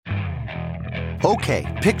Okay,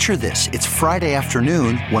 picture this. It's Friday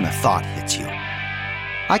afternoon when a thought hits you.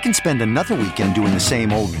 I can spend another weekend doing the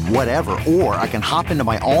same old whatever, or I can hop into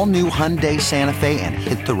my all-new Hyundai Santa Fe and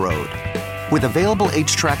hit the road. With available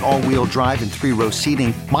H-Track all-wheel drive and 3-row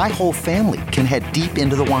seating, my whole family can head deep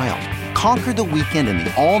into the wild. Conquer the weekend in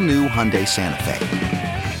the all-new Hyundai Santa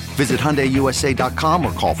Fe. Visit HyundaiUSA.com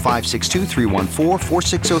or call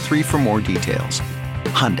 562-314-4603 for more details.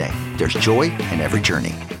 Hyundai, there's joy in every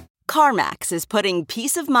journey. CarMax is putting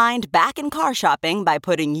peace of mind back in car shopping by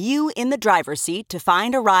putting you in the driver's seat to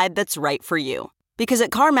find a ride that's right for you. Because at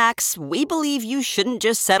CarMax, we believe you shouldn't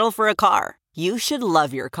just settle for a car. You should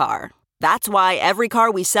love your car. That's why every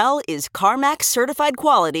car we sell is CarMax certified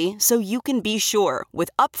quality, so you can be sure with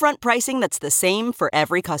upfront pricing that's the same for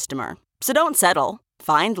every customer. So don't settle.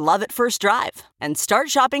 Find love at first drive and start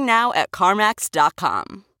shopping now at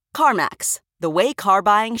CarMax.com. CarMax, the way car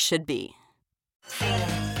buying should be.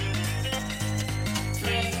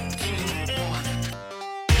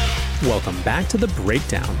 Welcome back to The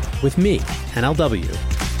Breakdown with me, NLW.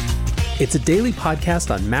 It's a daily podcast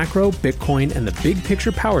on macro, Bitcoin, and the big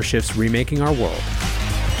picture power shifts remaking our world.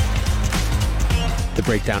 The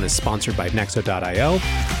Breakdown is sponsored by Nexo.io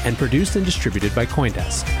and produced and distributed by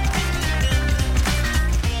CoinDesk.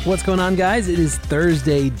 What's going on, guys? It is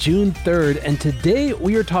Thursday, June 3rd, and today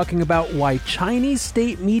we are talking about why Chinese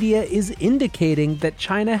state media is indicating that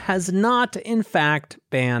China has not, in fact,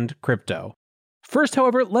 banned crypto. First,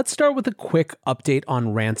 however, let's start with a quick update on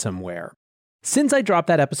ransomware. Since I dropped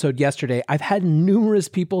that episode yesterday, I've had numerous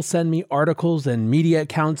people send me articles and media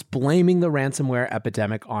accounts blaming the ransomware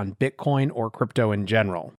epidemic on Bitcoin or crypto in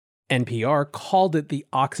general. NPR called it the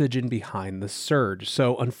oxygen behind the surge.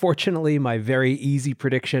 So unfortunately, my very easy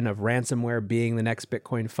prediction of ransomware being the next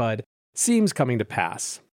Bitcoin FUD seems coming to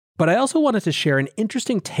pass. But I also wanted to share an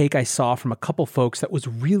interesting take I saw from a couple folks that was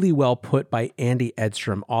really well put by Andy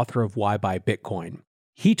Edstrom, author of Why Buy Bitcoin.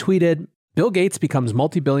 He tweeted, Bill Gates becomes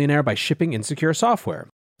multi-billionaire by shipping insecure software.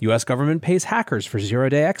 US government pays hackers for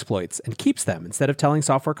zero-day exploits and keeps them instead of telling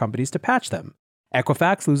software companies to patch them.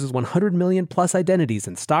 Equifax loses 100 million plus identities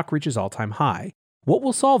and stock reaches all-time high. What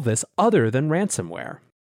will solve this other than ransomware?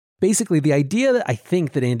 Basically, the idea that I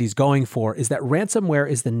think that Andy's going for is that ransomware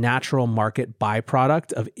is the natural market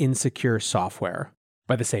byproduct of insecure software.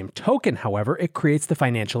 By the same token, however, it creates the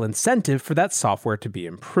financial incentive for that software to be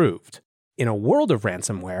improved. In a world of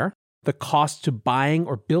ransomware, the costs to buying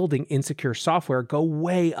or building insecure software go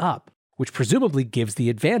way up, which presumably gives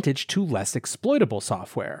the advantage to less exploitable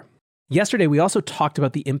software. Yesterday, we also talked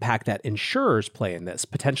about the impact that insurers play in this,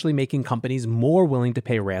 potentially making companies more willing to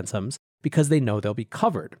pay ransoms because they know they'll be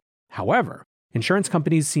covered. However, insurance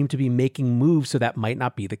companies seem to be making moves so that might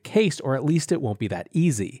not be the case, or at least it won't be that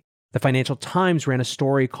easy. The Financial Times ran a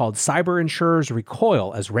story called Cyber Insurers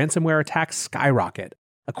Recoil as Ransomware Attacks Skyrocket.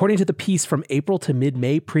 According to the piece, from April to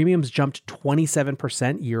mid-May, premiums jumped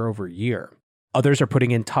 27% year over year. Others are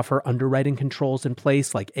putting in tougher underwriting controls in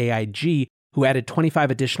place, like AIG, who added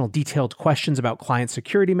 25 additional detailed questions about client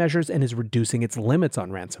security measures and is reducing its limits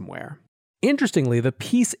on ransomware. Interestingly, the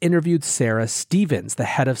piece interviewed Sarah Stevens, the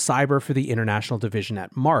head of cyber for the international division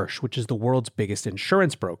at Marsh, which is the world's biggest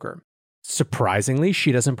insurance broker. Surprisingly,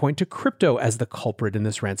 she doesn't point to crypto as the culprit in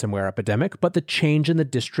this ransomware epidemic, but the change in the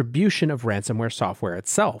distribution of ransomware software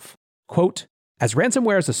itself. Quote, as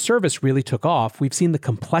ransomware as a service really took off, we've seen the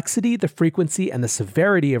complexity, the frequency, and the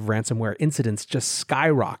severity of ransomware incidents just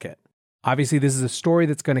skyrocket. Obviously, this is a story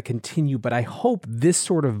that's going to continue, but I hope this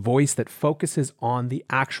sort of voice that focuses on the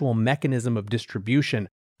actual mechanism of distribution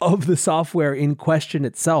of the software in question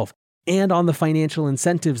itself and on the financial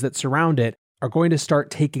incentives that surround it are going to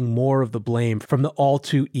start taking more of the blame from the all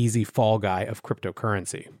too easy fall guy of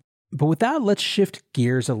cryptocurrency. But with that, let's shift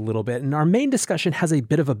gears a little bit, and our main discussion has a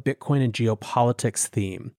bit of a Bitcoin and geopolitics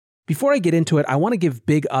theme. Before I get into it, I want to give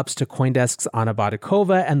big ups to CoinDesk's Anna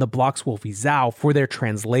Badakova and the Block's Wolfie Zhao for their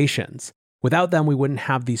translations. Without them, we wouldn't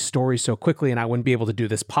have these stories so quickly, and I wouldn't be able to do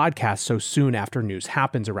this podcast so soon after news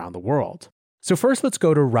happens around the world. So first, let's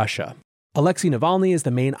go to Russia. Alexei Navalny is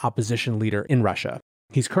the main opposition leader in Russia.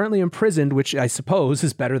 He's currently imprisoned, which I suppose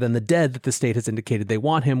is better than the dead that the state has indicated they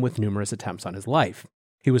want him, with numerous attempts on his life.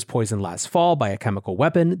 He was poisoned last fall by a chemical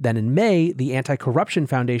weapon. Then in May, the Anti-Corruption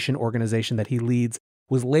Foundation organization that he leads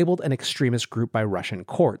was labeled an extremist group by Russian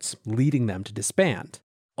courts, leading them to disband.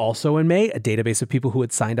 Also in May, a database of people who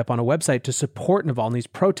had signed up on a website to support Navalny's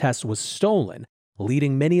protests was stolen,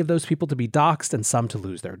 leading many of those people to be doxxed and some to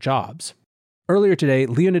lose their jobs. Earlier today,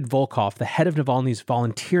 Leonid Volkov, the head of Navalny's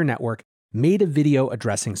volunteer network, made a video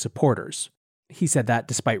addressing supporters. He said that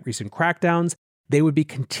despite recent crackdowns, they would be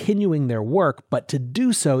continuing their work, but to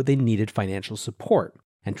do so, they needed financial support.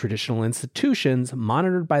 and traditional institutions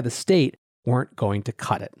monitored by the state weren't going to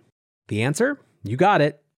cut it. The answer? You got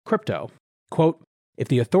it, crypto. Quote, if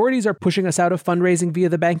the authorities are pushing us out of fundraising via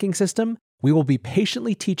the banking system, we will be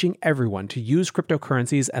patiently teaching everyone to use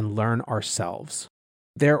cryptocurrencies and learn ourselves.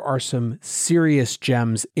 There are some serious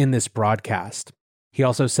gems in this broadcast. He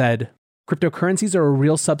also said, cryptocurrencies are a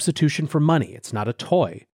real substitution for money. It's not a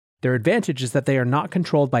toy. Their advantage is that they are not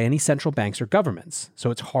controlled by any central banks or governments, so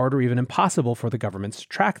it's hard or even impossible for the governments to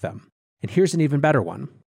track them. And here's an even better one.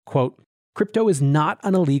 Quote, crypto is not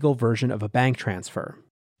an illegal version of a bank transfer.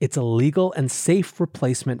 It's a legal and safe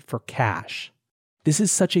replacement for cash. This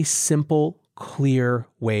is such a simple, clear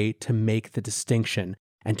way to make the distinction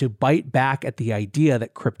and to bite back at the idea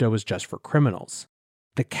that crypto is just for criminals.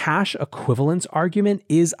 The cash equivalence argument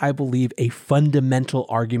is, I believe, a fundamental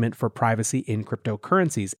argument for privacy in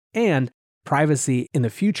cryptocurrencies and privacy in the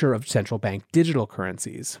future of central bank digital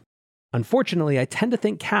currencies. Unfortunately, I tend to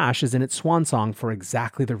think cash is in its swan song for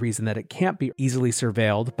exactly the reason that it can't be easily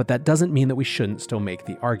surveilled, but that doesn't mean that we shouldn't still make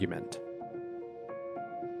the argument.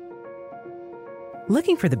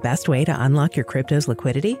 Looking for the best way to unlock your crypto's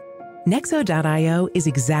liquidity? Nexo.io is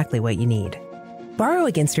exactly what you need. Borrow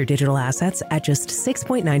against your digital assets at just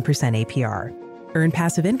 6.9% APR. Earn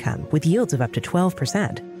passive income with yields of up to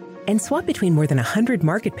 12%. And swap between more than 100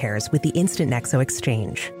 market pairs with the Instant Nexo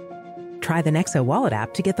Exchange. Try the Nexo Wallet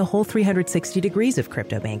app to get the whole 360 degrees of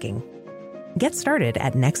crypto banking. Get started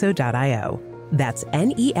at Nexo.io. That's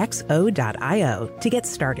Nexo.io to get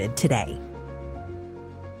started today.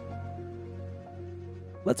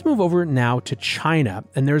 Let's move over now to China,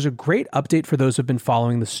 and there's a great update for those who've been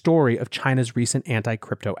following the story of China's recent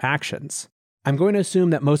anti-crypto actions. I'm going to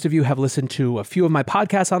assume that most of you have listened to a few of my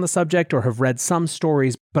podcasts on the subject or have read some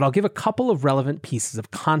stories, but I'll give a couple of relevant pieces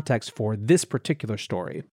of context for this particular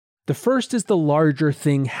story. The first is the larger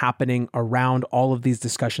thing happening around all of these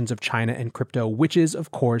discussions of China and crypto, which is,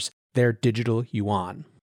 of course, their digital yuan.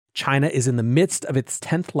 China is in the midst of its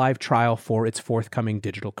 10th live trial for its forthcoming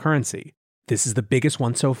digital currency. This is the biggest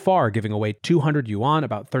one so far, giving away 200 yuan,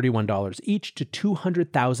 about $31 each, to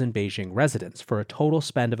 200,000 Beijing residents for a total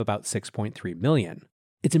spend of about 6.3 million.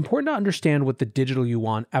 It's important to understand what the digital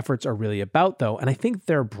yuan efforts are really about, though, and I think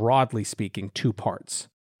they're, broadly speaking, two parts.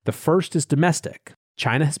 The first is domestic.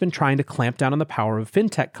 China has been trying to clamp down on the power of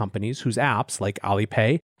fintech companies whose apps, like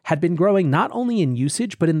Alipay, had been growing not only in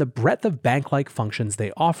usage, but in the breadth of bank-like functions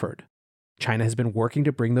they offered. China has been working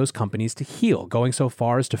to bring those companies to heel, going so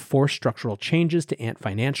far as to force structural changes to Ant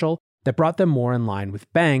Financial that brought them more in line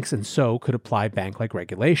with banks and so could apply bank-like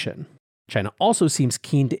regulation. China also seems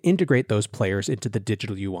keen to integrate those players into the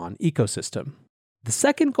digital yuan ecosystem. The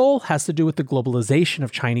second goal has to do with the globalization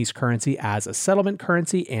of Chinese currency as a settlement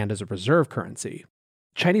currency and as a reserve currency.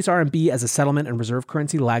 Chinese RMB as a settlement and reserve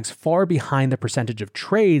currency lags far behind the percentage of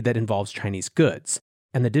trade that involves Chinese goods,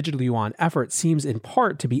 and the digital yuan effort seems in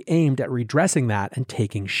part to be aimed at redressing that and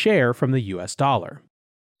taking share from the US dollar.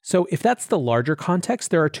 So if that's the larger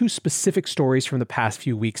context, there are two specific stories from the past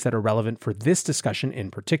few weeks that are relevant for this discussion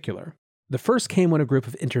in particular. The first came when a group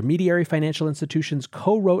of intermediary financial institutions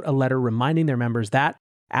co-wrote a letter reminding their members that,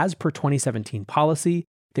 as per 2017 policy,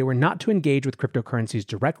 they were not to engage with cryptocurrencies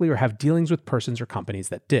directly or have dealings with persons or companies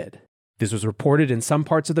that did. This was reported in some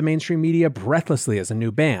parts of the mainstream media breathlessly as a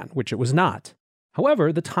new ban, which it was not.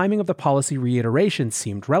 However, the timing of the policy reiteration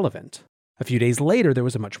seemed relevant. A few days later, there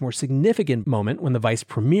was a much more significant moment when the vice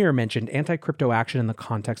premier mentioned anti-crypto action in the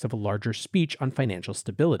context of a larger speech on financial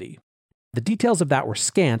stability. The details of that were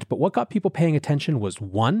scant, but what got people paying attention was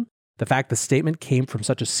 1, the fact the statement came from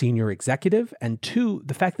such a senior executive, and 2,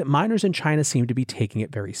 the fact that miners in China seemed to be taking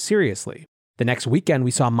it very seriously. The next weekend,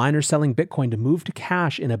 we saw miners selling Bitcoin to move to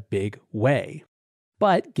cash in a big way.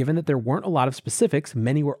 But given that there weren't a lot of specifics,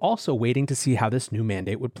 many were also waiting to see how this new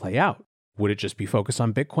mandate would play out. Would it just be focused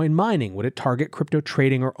on Bitcoin mining? Would it target crypto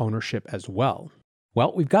trading or ownership as well?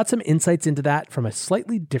 Well, we've got some insights into that from a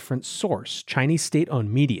slightly different source, Chinese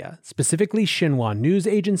state-owned media, specifically Xinhua News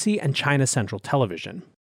Agency and China Central Television.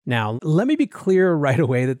 Now, let me be clear right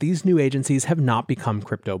away that these new agencies have not become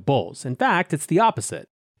crypto bulls. In fact, it's the opposite.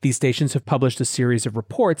 These stations have published a series of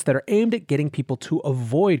reports that are aimed at getting people to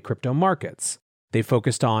avoid crypto markets. They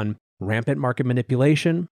focused on rampant market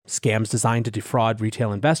manipulation, scams designed to defraud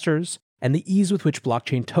retail investors, and the ease with which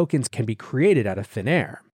blockchain tokens can be created out of thin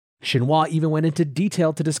air. Xinhua even went into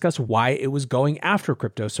detail to discuss why it was going after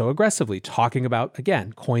crypto so aggressively, talking about,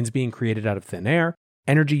 again, coins being created out of thin air,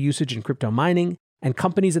 energy usage in crypto mining, and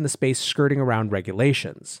companies in the space skirting around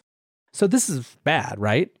regulations. So this is bad,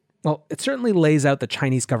 right? Well, it certainly lays out the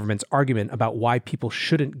Chinese government's argument about why people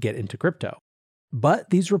shouldn't get into crypto. But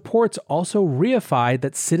these reports also reified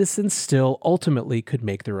that citizens still ultimately could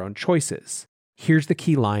make their own choices. Here's the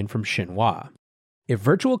key line from Xinhua. If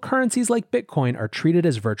virtual currencies like Bitcoin are treated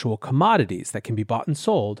as virtual commodities that can be bought and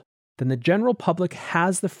sold, then the general public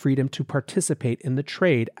has the freedom to participate in the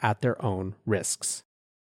trade at their own risks.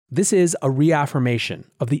 This is a reaffirmation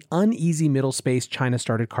of the uneasy middle space China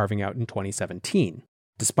started carving out in 2017.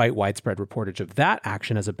 Despite widespread reportage of that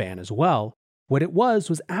action as a ban as well, what it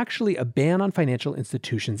was actually a ban on financial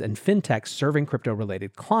institutions and fintechs serving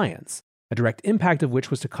crypto-related clients, a direct impact of which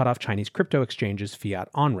was to cut off Chinese crypto exchanges' fiat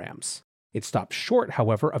on-ramps. It stopped short,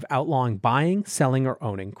 however, of outlawing buying, selling, or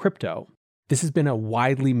owning crypto. This has been a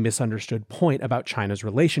widely misunderstood point about China's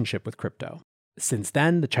relationship with crypto. Since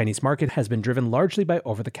then, the Chinese market has been driven largely by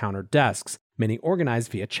over-the-counter desks, many organized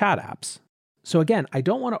via chat apps. So again, I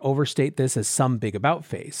don't want to overstate this as some big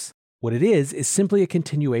about-face. What it is simply a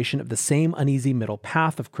continuation of the same uneasy middle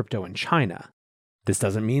path of crypto in China. This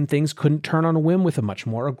doesn't mean things couldn't turn on a whim with a much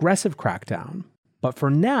more aggressive crackdown. But for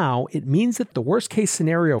now, it means that the worst-case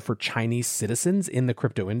scenario for Chinese citizens in the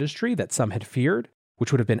crypto industry that some had feared,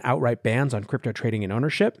 which would have been outright bans on crypto trading and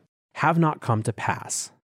ownership, have not come to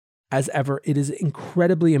pass. As ever, it is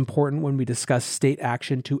incredibly important when we discuss state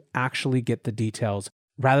action to actually get the details,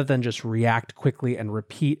 rather than just react quickly and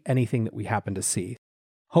repeat anything that we happen to see.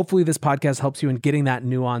 Hopefully this podcast helps you in getting that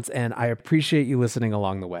nuance, and I appreciate you listening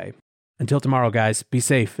along the way. Until tomorrow, guys, be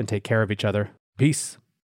safe and take care of each other. Peace.